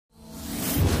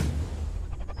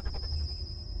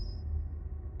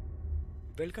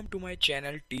Welcome to my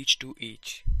channel Teach to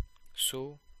Each.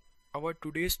 So our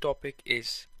today's topic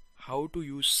is how to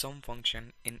use sum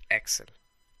function in Excel.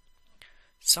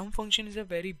 Sum function is a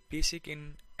very basic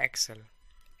in Excel.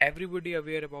 Everybody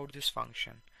aware about this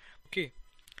function. Okay,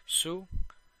 so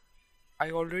I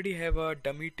already have a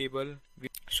dummy table.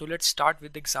 So let's start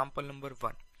with example number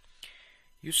 1.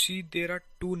 You see there are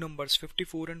two numbers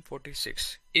 54 and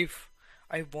 46. If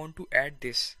I want to add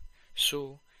this,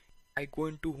 so I go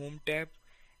into home tab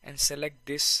and select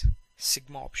this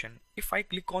sigma option. If I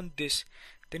click on this,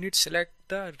 then it select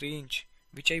the range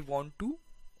which I want to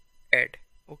add.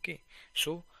 Okay,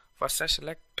 so first I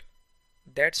select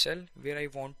that cell where I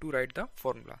want to write the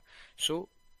formula. So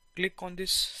click on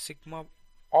this sigma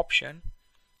option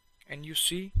and you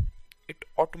see it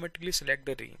automatically select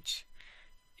the range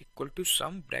equal to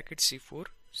sum bracket C4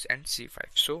 and C5.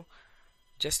 So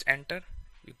just enter,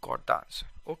 you got the answer.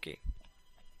 Okay,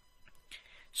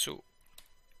 so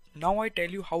now I tell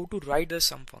you how to write the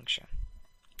sum function.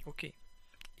 Okay,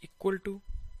 equal to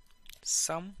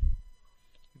sum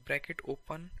bracket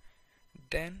open,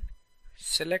 then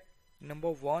select number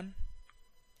 1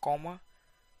 comma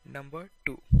number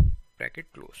 2 bracket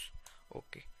close.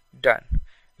 Okay, done,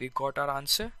 we got our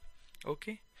answer.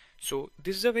 Okay, so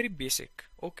this is a very basic.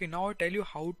 Okay, now I tell you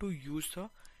how to use the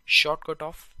shortcut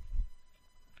of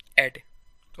add.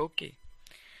 Okay,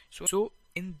 so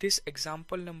in this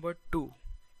example number 2,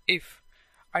 if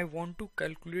I want to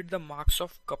calculate the marks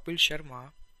of Kapil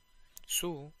Sharma,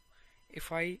 so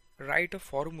if I write a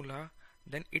formula,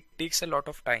 then it takes a lot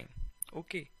of time.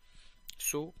 Okay,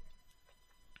 so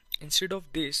instead of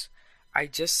this, I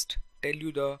just tell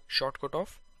you the shortcut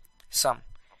of sum.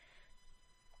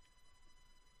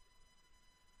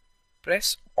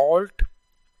 Press Alt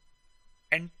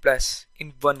and plus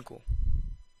in one go.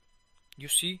 You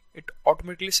see it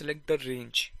automatically select the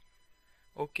range.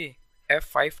 Okay,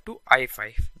 F5 to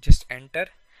I5. Just enter,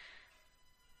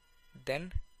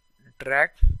 then drag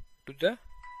to the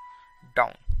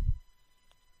down.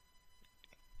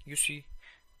 You see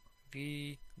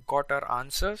we got our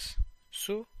answers,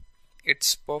 so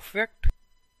it's perfect.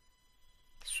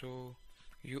 So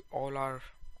you all are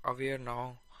aware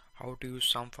now how to use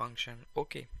sum function.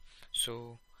 Okay,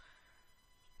 so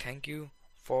thank you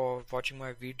for watching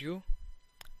my video.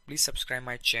 Please subscribe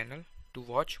my channel to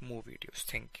watch more videos.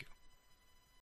 Thank you.